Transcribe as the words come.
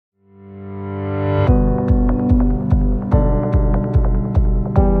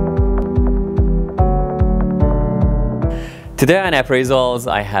Today on Appraisals,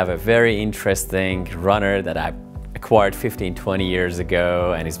 I have a very interesting runner that I acquired 15-20 years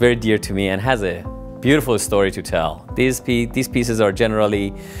ago, and it's very dear to me and has a beautiful story to tell. These pieces are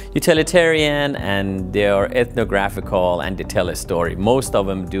generally utilitarian and they are ethnographical and they tell a story. Most of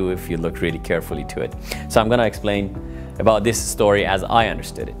them do if you look really carefully to it. So I'm going to explain about this story as I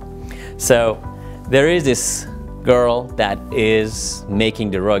understood it. So there is this girl that is making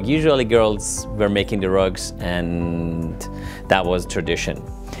the rug. Usually girls were making the rugs and that was tradition.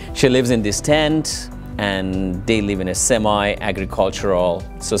 She lives in this tent and they live in a semi-agricultural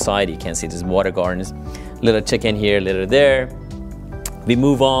society. You can see these water gardens, little chicken here, little there. We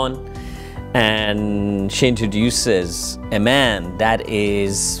move on and she introduces a man that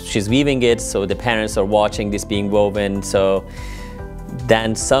is, she's weaving it, so the parents are watching this being woven. So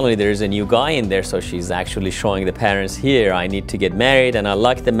then suddenly there's a new guy in there, so she's actually showing the parents, here, I need to get married and I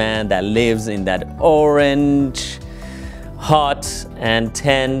like the man that lives in that orange hut and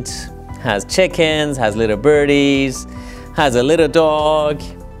tent, has chickens, has little birdies, has a little dog,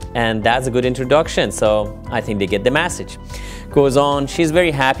 and that's a good introduction. So I think they get the message. Goes on, she's very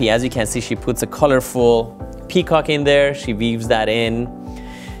happy. As you can see, she puts a colorful peacock in there. She weaves that in.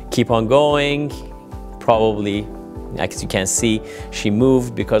 Keep on going. Probably, as you can see, she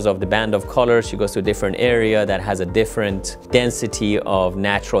moved because of the band of colors. She goes to a different area that has a different density of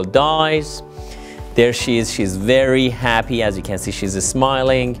natural dyes. There she is. She's very happy. As you can see, she's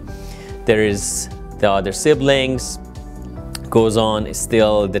smiling. There is the other siblings. Goes on,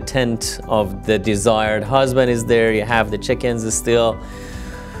 still the tent of the desired husband is there. You have the chickens is still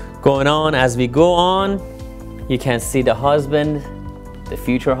going on. As we go on, you can see the husband, the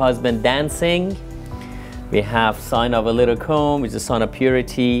future husband, dancing. We have sign of a little comb, which is a sign of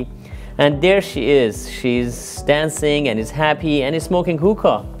purity. And there she is. She's dancing and is happy and is smoking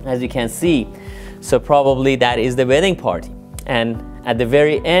hookah, as you can see. So probably that is the wedding party. And at the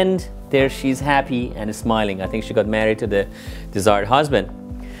very end, there she's happy and smiling. I think she got married to the desired husband.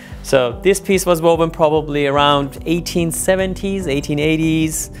 So this piece was woven probably around 1870s,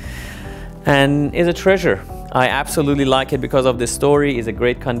 1880s, and is a treasure. I absolutely like it because of the story. It's a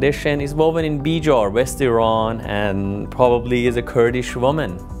great condition. It's woven in Bijar, West Iran, and probably is a Kurdish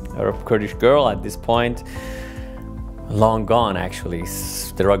woman or a Kurdish girl at this point. Long gone, actually.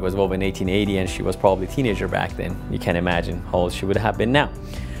 The rug was woven in 1880 and she was probably a teenager back then. You can imagine how old she would have been now.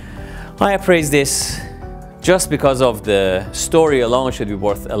 I appraise this just because of the story alone should be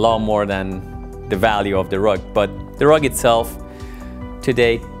worth a lot more than the value of the rug. But the rug itself,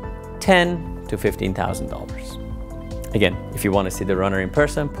 today, $10,000 to $15,000. Again, if you want to see the runner in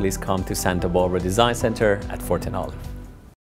person, please come to Santa Barbara Design Center at 410 Olive.